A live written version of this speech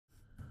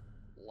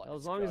Warlock.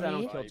 As long as I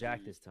don't kill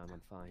Jack this time,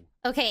 I'm fine.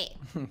 Okay.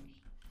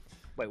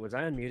 Wait, was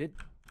I unmuted?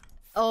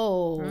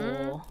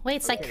 Oh.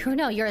 Wait,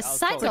 Sykkuno, you're a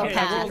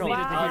psychopath.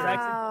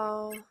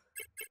 Wow.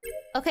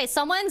 Okay,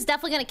 someone's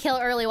definitely gonna kill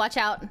early. Watch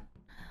out.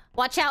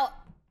 Watch out.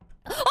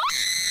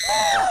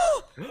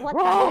 What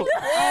Whoa!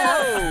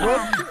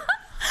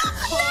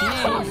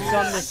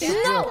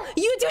 No,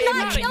 you do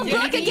not kill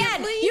Brooke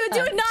again. You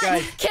do not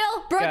Guys,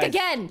 kill Brooke guys.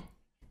 again.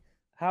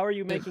 How are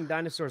you making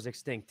dinosaurs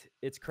extinct?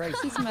 It's crazy.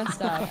 He's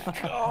messed up.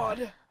 God.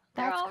 They're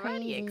That's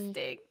already crazy.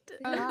 extinct.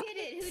 Who did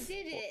it? Who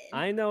did it?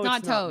 I know Not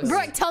it's not Toast.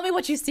 Lily. Brooke, tell me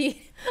what you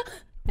see.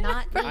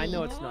 Not me. I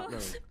know it's not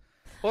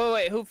Lily.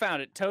 Wait, who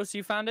found it? Toast,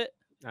 you found it?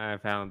 I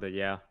found it,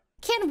 yeah.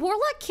 Can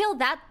Warlock kill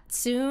that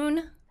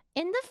soon?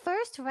 In the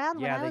first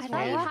round, Yeah, when they I was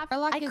can. Warlock,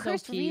 Warlock I is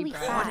cursed OP, really bro.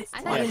 fast. I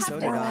Yeah, thought you so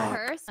have did to I.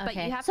 curse, but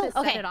Okay. you have So, to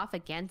set okay. it off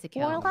again to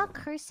kill. Warlock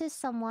curses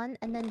someone,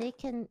 and then they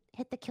can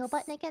hit the kill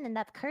button again, and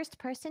that cursed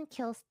person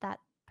kills that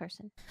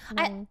person. And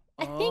then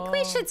I think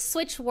we should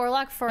switch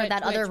Warlock for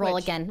that other role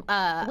again.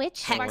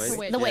 Witch? Hex. Back to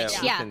Witch. The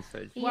Witch, we yeah. can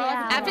switch.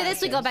 Yeah. After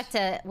this, we go back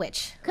to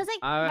Witch. Because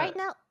like right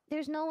now,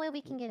 there's no way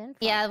we can get info.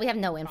 Yeah, we have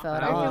no info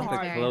at I all. was the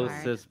Very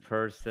closest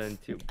person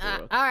to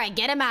Brooke. All right,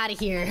 get him out of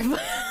here.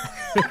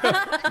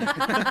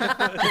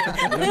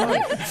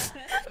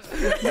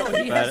 No,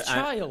 he has But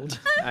child.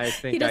 I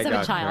think does I have a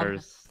got child.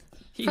 cursed.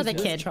 He's For the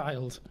his kid.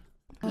 child.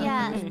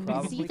 Yeah,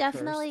 Probably you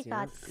definitely cursed,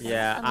 got.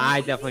 Yeah,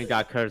 I definitely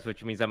got cursed,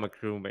 which means I'm a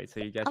crewmate, so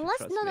you guys should Unless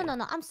trust no, me.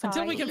 no. I'm sorry.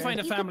 Until we can find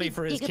a You could family be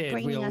for his kid,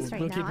 giga-braining we'll us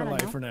right keep now, I him don't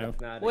alive know. for now.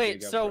 It's not a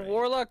Wait, giga so brain.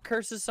 Warlock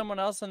curses someone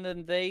else and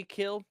then they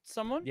kill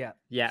someone? Yeah.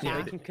 Yeah, So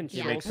Yeah. they can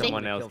control Make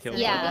someone else kill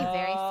Yeah. Be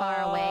very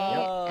far away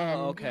Oh, and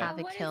okay. have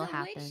a What kill does a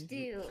witch happen.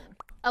 do?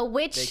 A They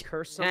witch.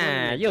 curse someone. Ah,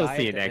 and they you'll die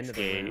see at the next end of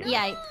the game. round.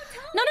 Yeah.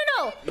 No.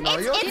 No,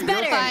 you'll It's you'll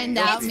better. find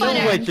out. It's No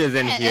funner. witch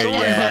isn't here Don't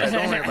worry about it. yet.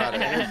 Don't worry about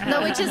it.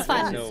 The Witch is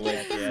fun. No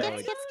witch Skip, yet.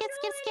 skip.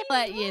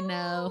 But you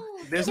know.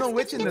 There's no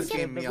witch in this skip,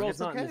 game, The Mia. role's It's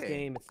not in this okay.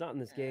 game. It's not in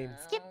this game.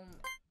 Skip.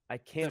 I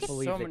can't There's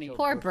believe so they many killed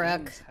Poor Brooke.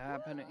 Brooke. things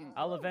happening.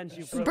 I'll avenge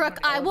you, Brooke,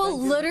 I I'll will avenge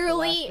you. It's the last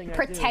literally thing I do.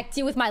 protect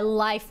you with my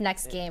life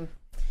next game.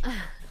 It's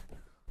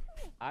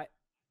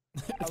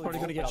probably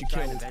gonna get I'll you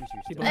try and killed. avenge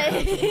you People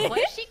still. What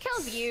if she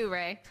kills you,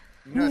 Ray?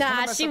 You know, it's kinda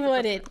Nah, messed she up with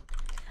the- wouldn't.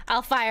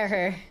 I'll fire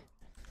her.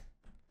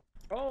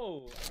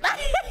 Oh.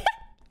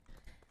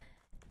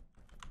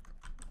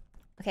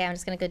 Okay, I'm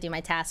just gonna go do my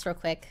task real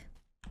quick.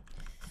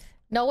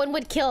 No one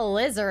would kill a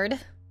lizard.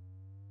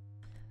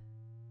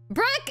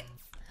 Brooke!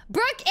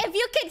 Brooke, if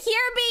you could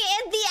hear me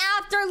in the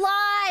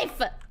afterlife!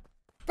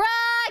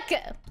 Brooke!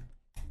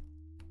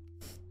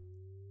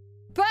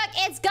 Brooke,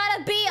 it's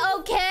gonna be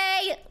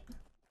okay!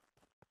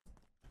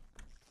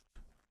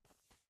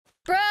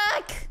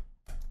 Brooke!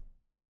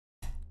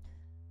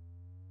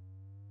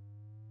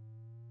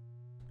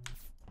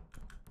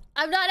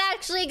 I'm not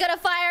actually gonna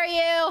fire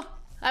you!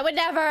 I would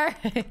never!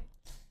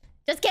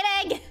 Just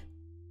kidding!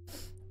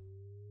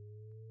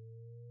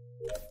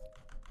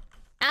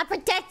 I'll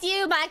protect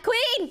you, my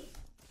queen!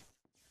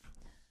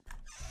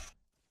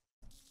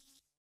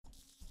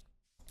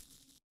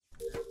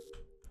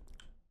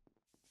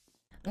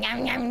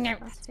 Nyam, nyam, nyam.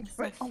 Let's fix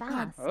it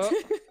fast.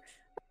 Oh,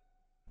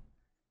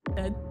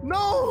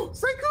 No,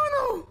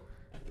 Sykkuno.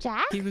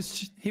 Jack? He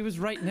was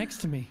right next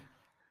to me.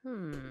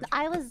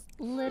 I was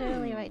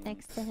literally right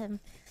next to him.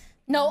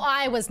 No,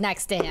 I was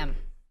next to him.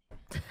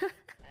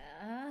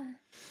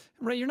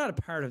 Ray, you're not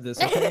a part of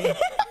this, okay?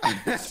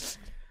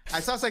 I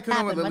saw Sykkuno with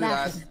Happened, Lily what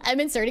last. happened? I'm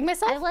inserting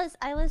myself?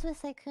 I was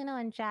with Sykkuno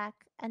and Jack,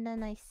 and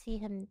then I see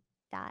him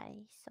die.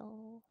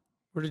 So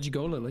Where did you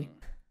go, Lily?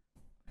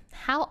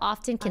 How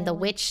often can the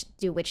Island. witch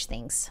do witch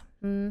things?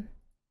 Hmm.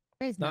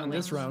 There's Not no in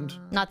this way. round.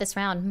 Not this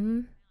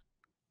round.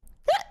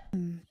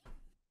 Hmm.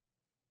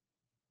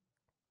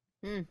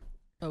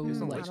 Oh, There's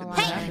no like witch Not a in lot,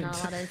 this Hey! game. not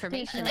a lot of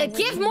information.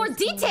 Give more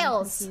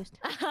details! Confused.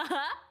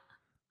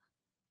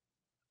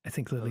 I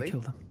think Lily Lily?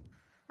 killed him.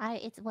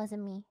 It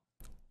wasn't me.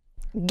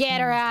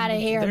 Get her out of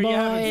here, There you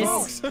have it,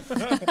 boys! folks.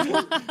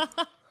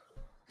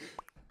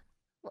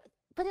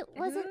 But it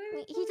wasn't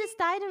me. He just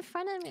died in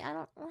front of me. I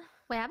don't.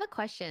 Wait, I have a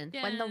question.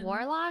 When the Again.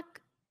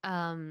 warlock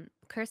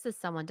curses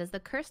someone, does the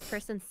cursed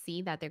person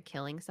see that they're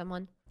killing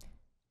someone?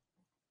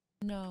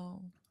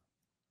 No.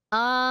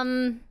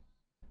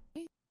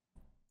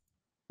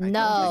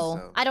 No,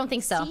 so. I don't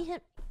think so. See him.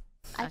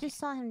 I just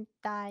saw him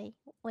die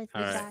with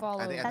Alright. Jack. Follow.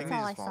 I think That's they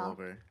all I just fall saw.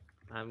 over.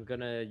 I'm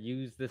gonna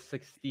use the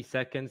 60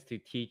 seconds to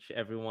teach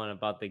everyone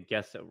about the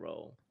guesser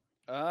role.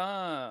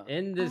 ah.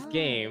 In this Oh.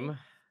 game,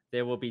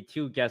 there will be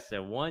two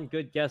guesser, one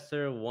good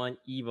guesser, one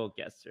evil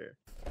guesser.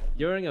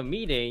 During a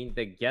meeting,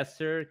 the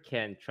guesser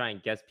can try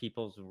and guess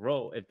people's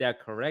role. If they're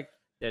correct,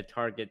 their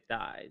target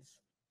dies.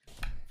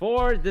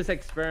 For this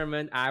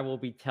experiment, I will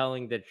be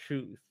telling the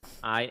truth.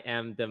 I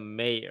am the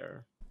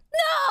mayor.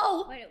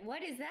 No!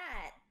 What is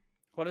that?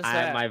 What is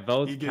that? My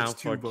votes He gets count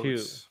for two.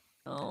 votes.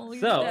 Oh,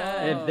 So,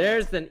 no. if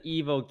there's an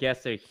evil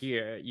guesser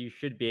here, you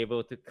should be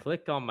able to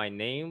click on my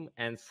name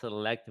and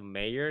select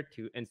mayor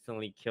to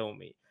instantly kill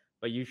me.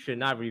 But you should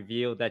not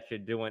reveal that you're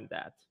doing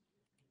that.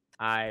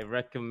 I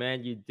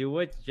recommend you do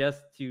it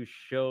just to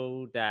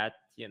show that,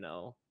 you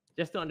know,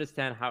 Just to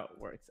understand how it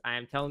works. I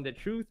am telling the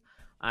truth.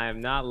 I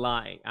am not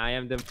lying. I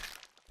am the.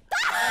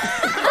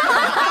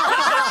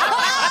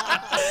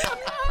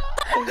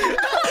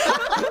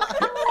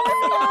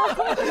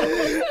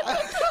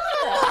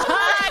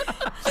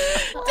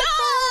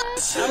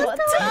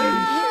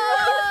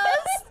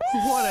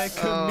 What a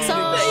comedic So,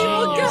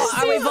 genius.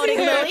 are we voting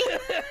Lily?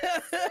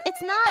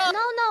 It's not.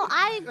 No.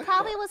 I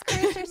probably was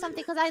cursed or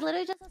something because I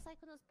literally just saw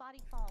Sykkuno's body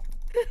fall.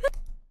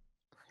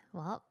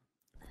 Well,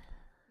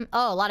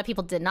 Oh, a lot of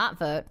people did not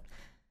vote.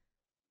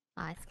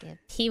 I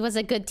skipped. He was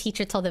a good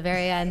teacher till the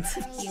very end.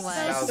 He was.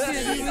 That was good.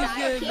 He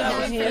knows That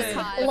was his good.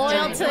 cause.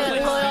 Loyal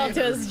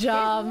to his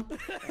job.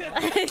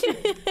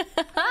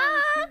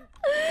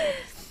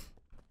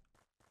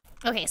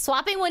 Okay,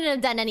 swapping wouldn't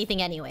have done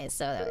anything anyway,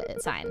 so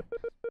it's fine.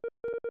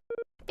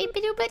 Who's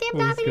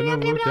gonna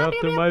look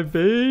after my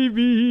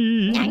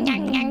baby? Thanks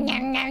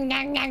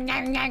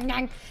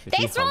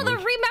for all the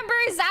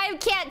remembers. I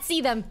can't see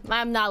them.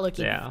 I'm not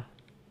looking. Yeah.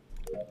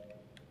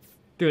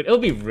 Dude, it'll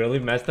be really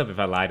messed up if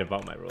I lied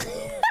about my role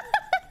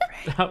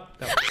though.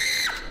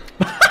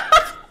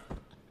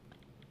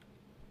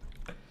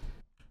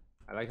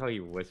 I like how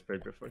you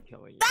whispered before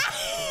killing you.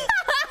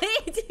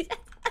 He's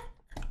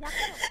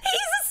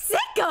a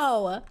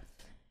sicko.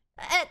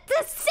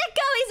 The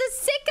sicko. He's a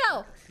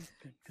sicko.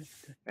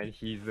 And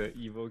he's the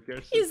evil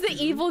guesser. He's the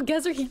evil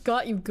guesser. He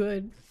got you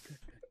good.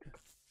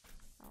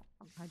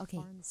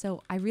 Okay,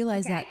 so I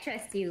realized I that.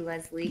 trust you,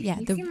 Leslie. Yeah,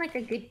 you the- seem like a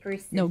good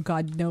person. No,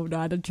 God, no,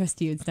 I don't trust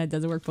you. Instead, it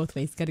doesn't work both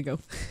ways. Gotta go.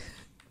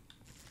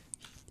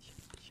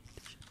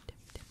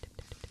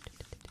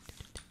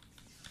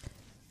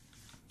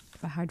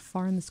 If I hide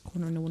far in this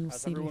corner, no one will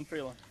How's see everyone me.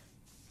 feeling?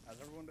 How's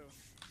everyone doing?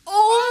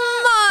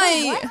 Oh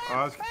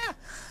my!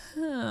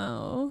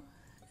 Oh.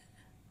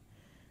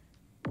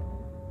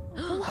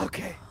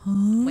 Okay.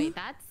 Wait,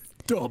 that's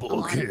a Double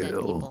lot of dead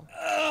kill. people.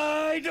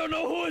 I don't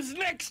know who is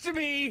next to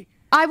me.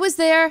 I was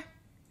there.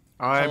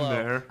 I'm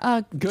Hello.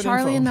 there. Good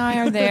Charlie info. and I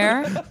are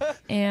there,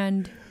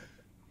 and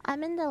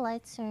I'm in the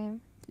lights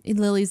room,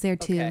 Lily's there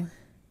too. Okay.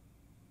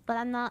 but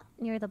I'm not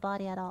near the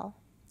body at all.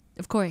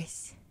 Of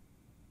course.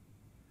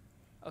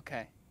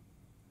 Okay.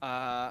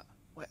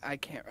 Wait, I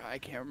can't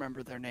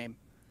remember their name.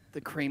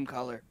 The cream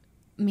color.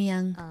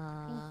 Myung.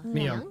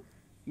 Myung.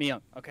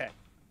 Myung. Okay.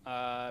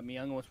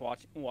 Myung was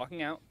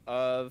walking out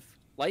of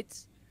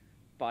lights.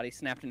 Body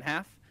snapped in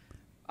half.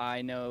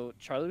 I know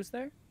Charlie was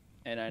there,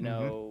 and I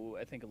know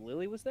I think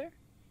Lily was there,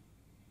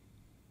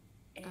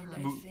 and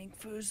I think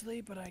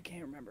Fuslie, but I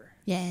can't remember.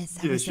 Yes.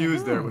 I Yeah, was she there.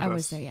 was there with I us.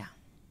 was there. Yeah.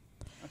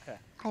 Okay.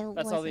 That's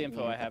That's all the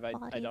info I have. I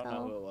don't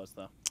know who it was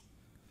though.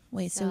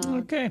 Wait. So,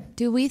 Okay.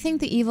 do we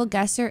think the evil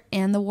guesser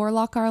and the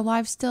warlock are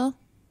alive still?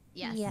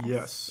 Yes. Yes.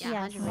 Yes. Yeah,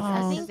 Yes. 100%. Oh,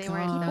 I think They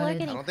weren't people are God. voted.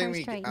 getting I don't think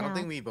cursed right I don't now.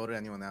 think we voted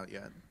anyone out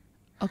yet.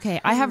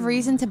 Okay, I have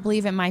reason to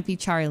believe it might be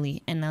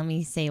Charlie, and let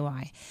me say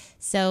why.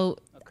 So,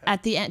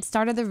 at the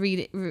start of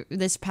the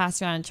this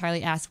past round,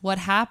 Charlie asked, "What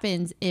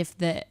happens if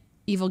the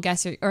evil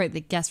guesser or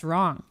the guess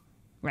wrong?"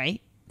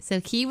 Right.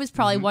 So he was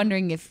probably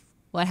wondering if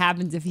what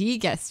happens if he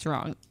guessed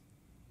wrong.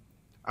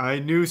 I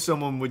knew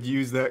someone would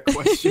use that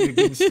question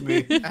against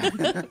me.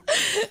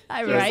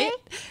 Right.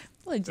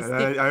 Well, just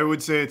And I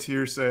would say it's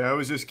hearsay. I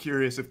was just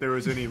curious if there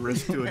was any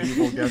risk to an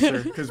evil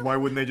guesser, because why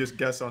wouldn't they just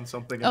guess on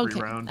something every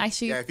okay. round?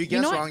 Actually, Yeah, if you you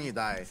guess know what? wrong, you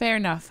die. Fair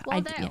enough.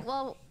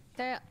 Well,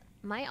 there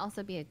might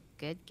also be a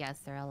good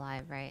guesser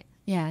alive, right?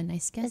 Yeah,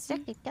 nice Is guess. there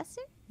a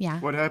guesser? Yeah.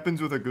 What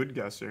happens with a good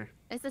guesser?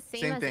 It's the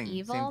same, Same as thing, same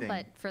evil, thing.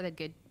 but for the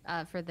good,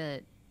 for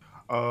the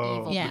Oh,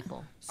 evil Yeah.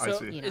 people. I So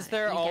see. You know, is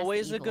there you guess the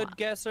always a evil good off.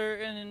 guesser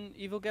and an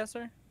evil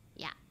guesser?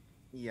 Yeah,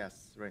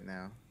 yes, right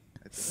now.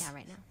 I think. yeah,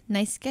 right now.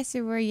 Nice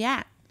guesser. Where you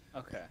at?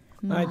 Okay.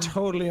 I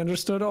totally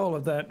understood all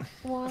of that.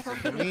 Well,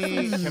 Can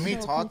we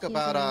so talk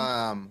about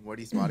confusing. where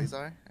these bodies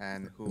are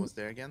and who was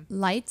there again?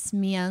 Lights.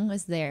 Myung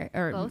was there.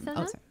 Or Both of them?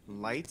 sorry.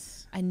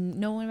 Lights. I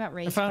know one about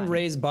Ray's. I found body.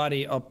 Ray's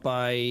body up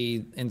by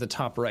in the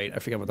top right. I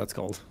forget what that's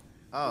called. Is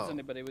Oh,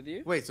 anybody with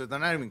you? wait. So they're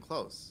not even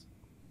close.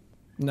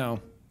 No.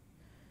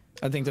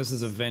 I think this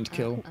is a vent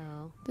kill.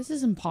 Oh, This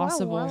is Or a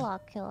impossible.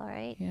 warlock kill,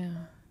 right? Yeah.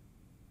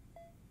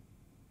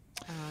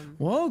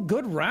 Well,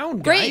 good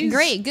round, guys.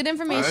 Great. Good I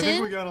think we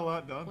information. got a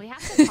lot done. we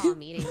have to call a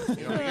meeting. You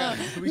know,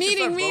 we should Meeting.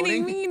 start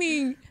voting.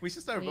 Meeting. We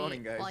should start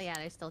voting, guys. Well, yeah,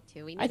 there's still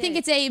two. We need I think to,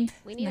 it's Abe.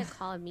 We need to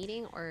call a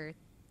meeting, or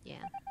yeah.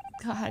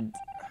 God.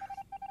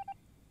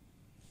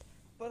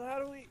 But how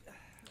do we?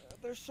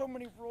 There's so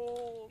many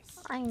roles.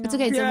 I know. It's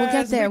okay. So we'll Yeah,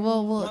 get it's there. like We'll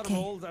a lot of okay.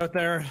 holes out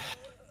there.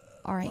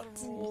 All right.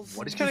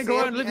 What did Just you kind of say go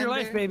at out and the live your end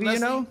life, there, baby. Leslie?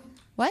 You know.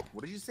 What?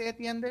 What did you say at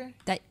the end there?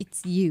 That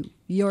it's you.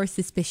 You're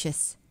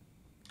suspicious.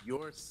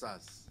 You're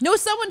sus. No,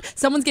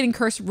 someone's getting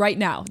cursed right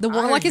now. The I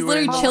warlock heard is you were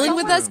literally in the chilling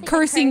lights with us, room.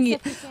 cursing you.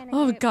 Cursed if you can't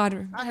Oh agree.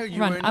 God. I heard you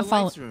Run. were in I'm the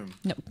following. lights room.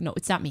 No,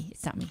 it's not me.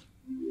 It's not me.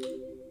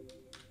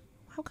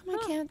 How come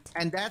I can't?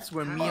 And that's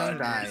where Myung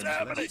died.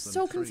 I'm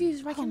so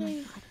confused. Why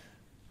can't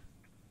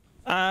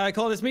I? I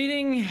call this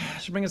meeting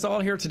to bring us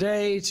all here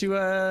today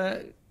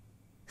to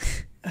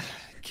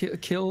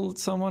kill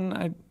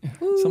someone.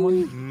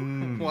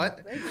 Someone.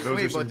 What? Those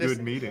Wait, are some but there's,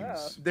 good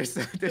meetings.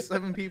 there's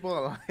 7 people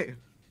alive.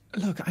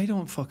 Look, I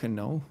don't fucking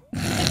know.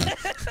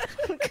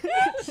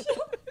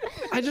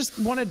 I just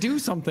want to do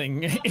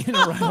something in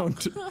a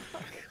round.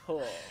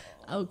 Cool.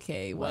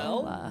 Okay,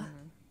 well,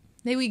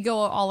 maybe we go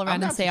all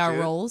around and say our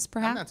roles,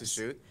 perhaps. I'm not to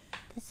shoot.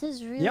 This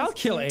is really. Yeah, I'll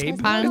kill scary, Abe.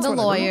 'cause I'm Evil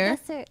the lawyer.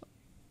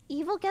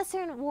 Evil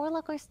Guesser and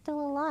Warlock are still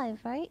alive,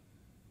 right?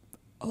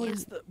 What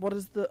is the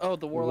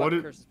the warlock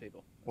curses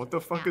people. What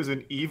the fuck is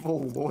an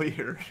evil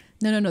lawyer?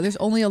 No. There's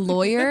only a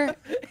lawyer.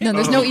 No,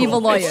 there's no evil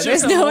lawyer. It's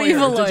There's just a no lawyer.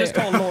 evil They're lawyer. just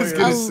called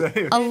lawyers.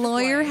 A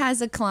lawyer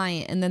has a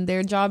client, and then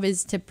their job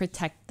is to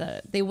protect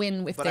they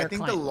win with But their I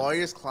think client. the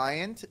lawyer's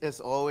client is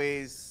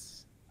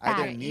always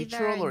either Bad.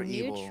 neutral Either or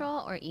evil.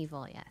 Neutral or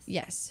evil, yes.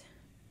 Yes.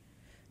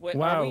 Wait,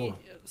 Wow. are we,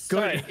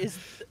 sorry, Good.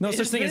 No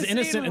such thing as this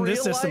innocent in this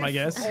real system, I life,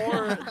 guess.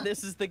 Or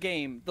this is the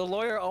game. The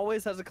lawyer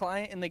always has a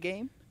client in the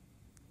game.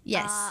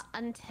 Yes.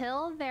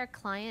 Until their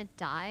client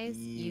dies,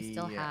 you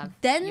still have.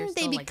 Then you're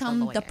they still,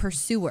 become like, the lawyer.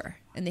 pursuer,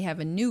 and they have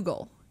a new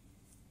goal,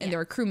 and they're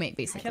a crewmate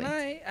basically. Can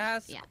I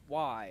ask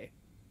why?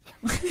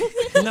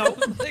 No.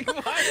 Like,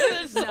 why are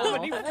there so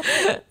many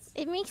roles?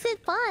 It makes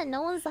it fun.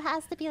 No one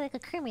has to be like a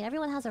crewmate.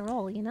 Everyone has a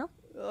role, you know.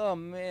 Oh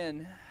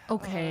man.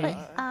 Okay.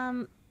 But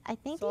I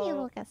think the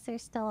Evil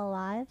Guesser's still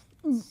alive,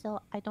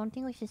 so I don't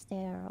think we should stay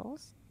at our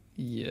roles.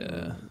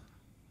 Yeah.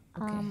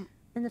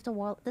 And if the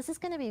world, this is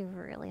gonna be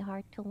really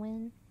hard to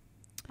win.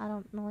 I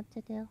don't know what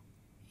to do.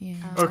 Yeah.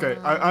 Okay,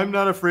 I'm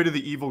not afraid of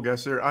the evil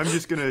guesser. I'm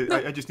just gonna.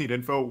 I just need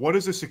info. What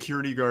does a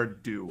security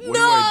guard do? What do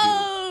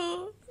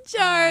I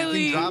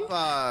Charlie.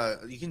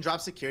 You can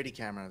drop security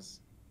cameras.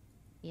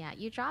 Yeah,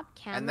 you drop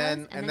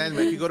cameras. And then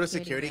if you go to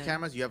security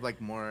cameras, you have like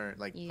more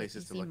like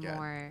places to look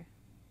at.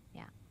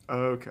 Yeah. do?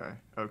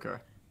 Okay.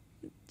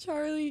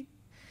 Charlie.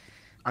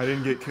 I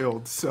didn't get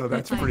killed, so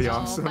that's pretty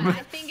awesome. But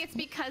I think it's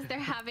because they're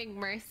having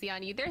mercy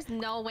on you. There's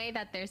no way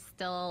that they're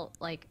still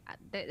like.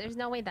 There's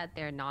no way that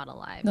they're not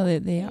alive. No,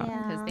 they are.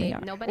 Because They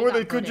are. nobody. Or got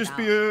they could voted just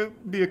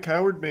out. be a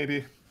coward,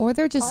 maybe. Or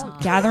they're just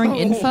gathering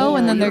info,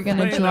 and then they're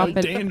gonna playing drop a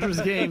it. dangerous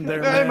game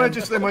there, Yeah, they man. might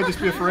just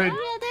be afraid.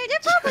 Yeah,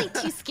 they're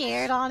probably too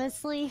scared,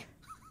 honestly.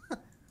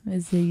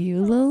 Is it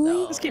you, Lily?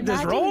 Let's keep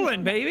this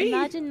rolling, baby.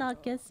 Imagine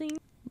not guessing.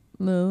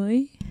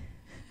 Lily.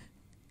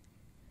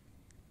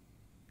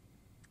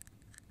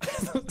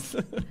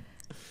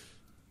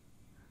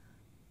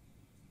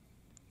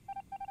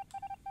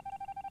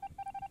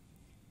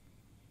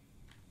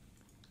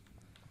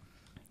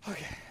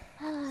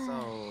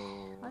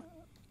 So.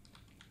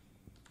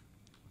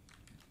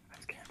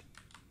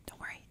 Don't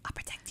worry, I'll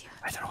protect you.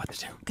 I don't know what to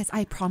do. Because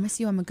I promise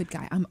you I'm a good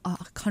guy. I'm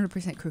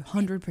 100% crew.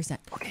 100%.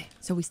 Okay.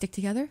 So we stick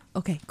together?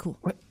 Okay, cool.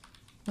 What?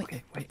 Wait.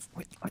 Okay, wait.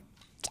 Why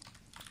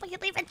are you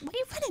leaving? Why are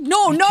you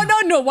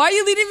running? No. Why are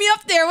you leading me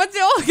up there? What's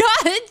it? Oh,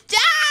 God. It's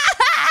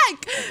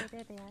Jack!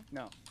 There they are.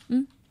 No.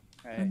 Hmm?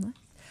 Right. Unless-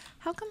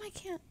 How come I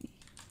can't?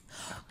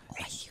 Oh,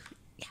 you.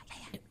 Yeah.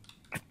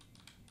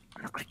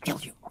 I'm not gonna kill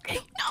you, okay?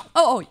 No.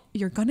 Oh,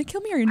 you're gonna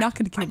kill me or you're not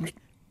gonna kill me?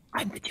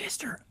 I'm the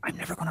jester. I'm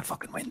never gonna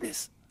fucking win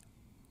this.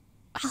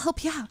 I'll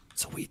help you out.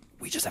 So we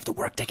just have to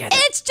work together.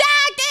 It's Jack!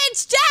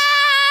 It's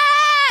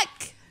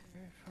Jack!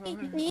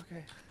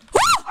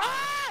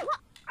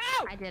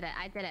 I did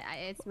it.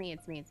 It's me.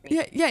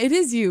 Yeah, it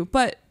is you,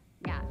 but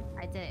Yeah,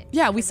 I did it.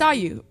 yeah, we Because saw I'm-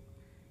 you.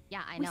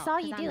 Yeah, I We know. saw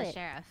 'cause you I'm do the it.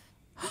 sheriff.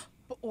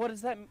 But what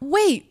does that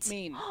Wait.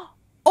 mean?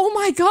 Oh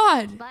my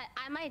God. But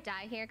I might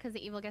die here because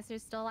the evil guesser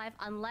is still alive,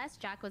 unless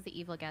Jack was the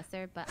evil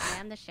guesser. But I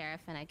am the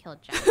sheriff and I killed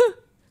Jack.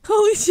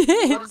 Holy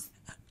shit. What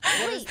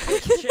does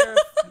the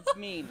sheriff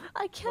mean?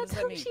 I What can't does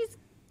that tell if mean? she's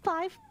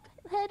 5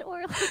 head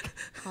or like.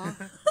 Huh?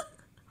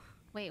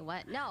 Wait,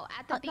 what? No,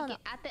 at the no.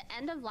 at the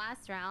end of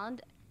last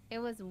round, it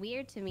was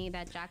weird to me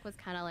that Jack was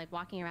kind of like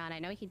walking around. I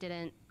know he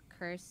didn't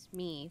curse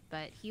me,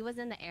 but he was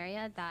in the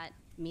area that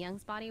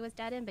Myung's body was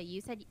dead in. But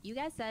you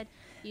guys said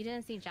you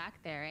didn't see Jack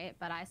there, right?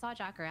 But I saw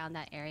Jack around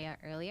that area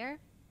earlier,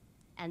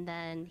 and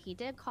then he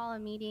did call a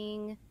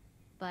meeting,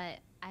 but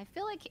I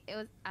feel like it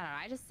was, I don't know,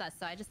 I just sus,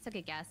 so I just took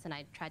a guess and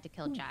I tried to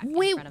kill Jack in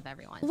front of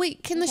everyone.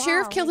 Wait, can the Wow,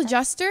 sheriff kill wait, the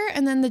jester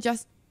and then the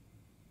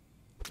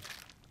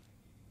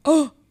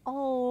Oh!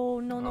 Oh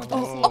no no!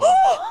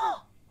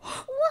 Oh.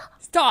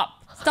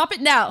 Stop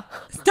it now!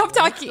 Stop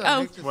talking.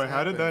 Wait,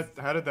 how did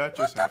that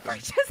just happen? What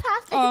just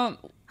happened?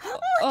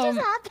 What just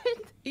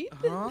happened?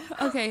 Huh?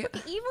 Okay.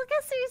 The evil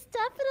guesser is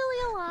definitely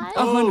alive.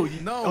 Oh,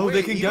 No, oh, wait,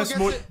 they can evil guess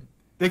more. guesser-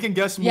 They can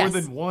guess more Yes.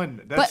 than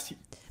one. That's.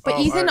 But Oh,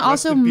 Ethan rest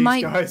also in peace,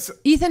 might guys.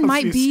 Ethan I'll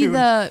might see you be soon.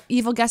 the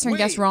evil guesser and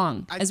guess Wait,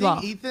 wrong I as think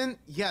well. Ethan,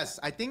 yes,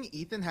 I think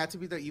Ethan had to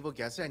be the evil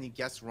guesser and he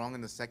guessed wrong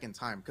in the second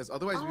time because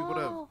otherwise we would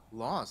have Oh.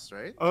 lost,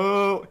 right?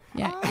 Oh,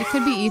 Yeah, it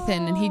could be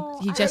Ethan and he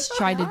I just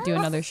tried to do forgot.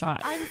 another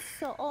shot. I'm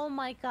so. Oh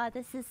my god!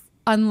 This is.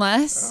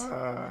 Unless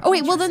Oh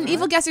wait, well then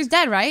evil guesser's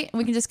dead, right?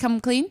 We can just come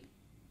clean?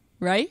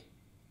 Right?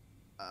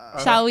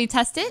 Shall we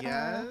test it?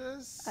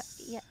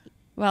 Yes. Yeah.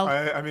 Well,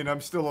 I mean,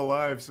 I'm still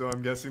alive, so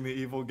I'm guessing the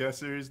evil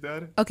guesser is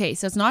dead. okay,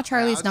 so it's not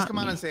Charlie, I'll it's just not come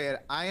out me. and say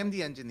it. I am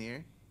the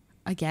engineer.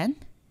 Again?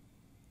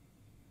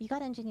 You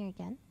got engineer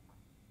again.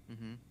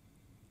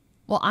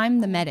 Well,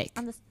 I'm the medic.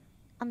 I'm the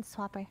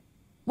swapper.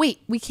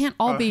 Wait, we can't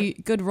all be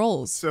good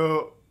roles.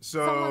 So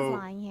Someone's So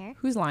lying here.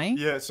 Who's lying?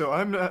 yeah, so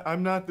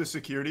I'm not the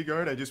security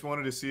guard. I just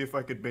wanted to see if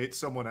I could bait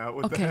someone out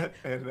with Okay. that,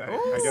 and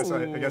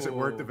I guess it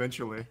worked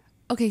eventually.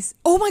 Okay.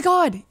 Oh my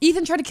God!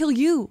 Ethan tried to kill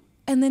you,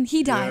 and then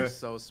he died. Yeah.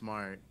 So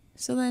smart.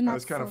 So then I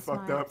was kind of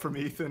fucked up from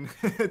Ethan.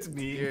 It's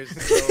me. You're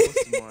so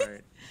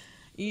smart.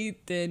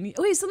 Ethan.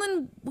 Wait. So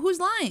then who's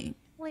lying?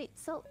 Wait,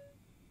 so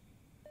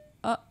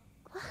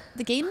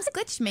The game's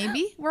glitched.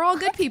 Maybe we're all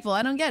good people.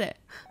 I don't get it.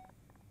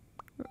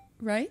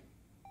 Right?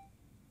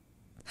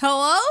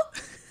 Hello?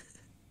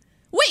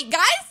 Wait,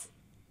 guys.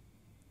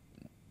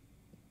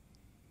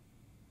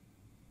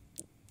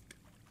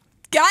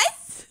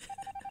 Guys?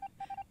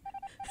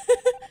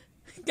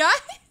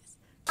 Guys?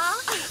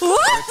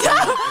 What?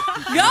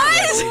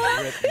 Guys?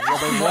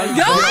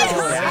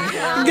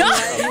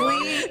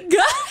 Guys?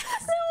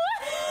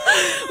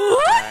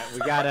 What? We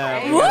got a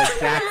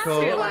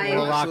Jackal Actually,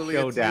 Warlock it's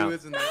showdown. you,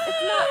 isn't it?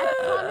 I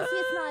promise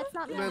you it's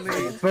not me.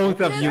 Lily.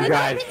 Both of you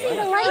guys.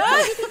 The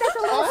lights, you think that's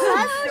a little Oh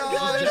sus?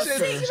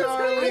 gosh, it's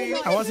Charlie.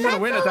 I wasn't gonna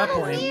win at that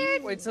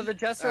point. Wait, so the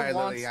Jester All right,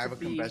 wants Lily, I have to a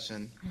be...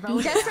 confession.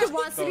 Jester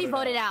wants to be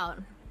voted out.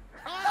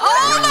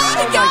 Oh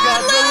my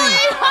God,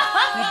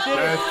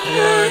 That's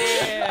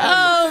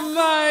Oh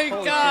my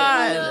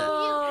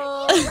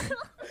God.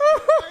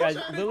 Guys,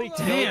 Lily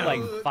killed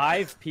like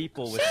 5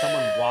 people with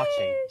someone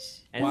watching,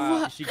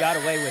 and she got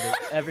away with it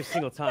every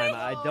single time.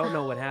 I don't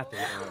know what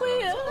happened.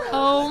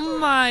 Oh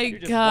my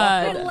just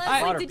God. walking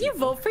I- water Did you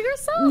vote for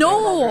yourself?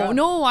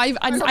 No, I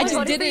Someone just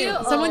voted did for it.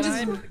 you? Someone Oh,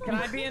 just Can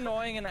I be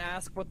annoying and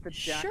ask what the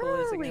Jackal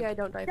is Surely again? I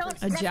don't die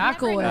first. a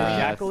jackal.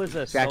 Jackal is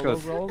a solo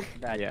Jackal's- role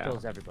that yeah.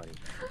 kills everybody.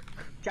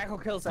 Jackal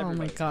kills Oh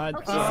everybody. my God.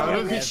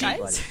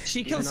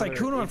 She killed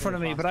Sykkuno in front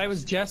of me, but I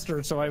was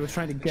Jester, so I was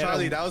trying to get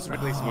Charlie, him. that was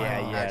really smart.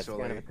 Yeah, it's actually.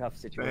 kind of a tough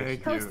situation.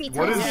 Thank Toasty, you.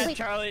 What toasty. is?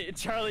 Yeah,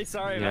 Charlie,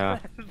 sorry Yeah.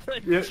 about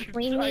that. Yeah.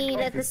 We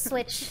need the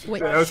switch.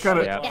 Wait. That was kind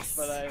of. Yeah. Yes.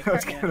 But That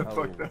was yeah. kind of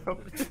fucked up.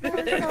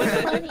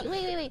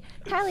 Wait.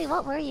 Charlie,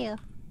 what were you?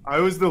 I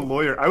was the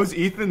lawyer. I was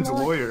Ethan's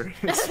lawyer.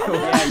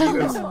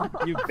 So,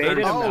 You baited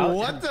him Oh, out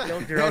what and the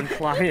killed your own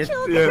client.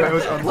 yeah, that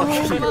was unlucky.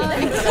 Oh my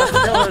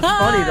Still, it's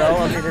funny though.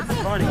 I mean,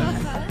 it's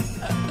funny.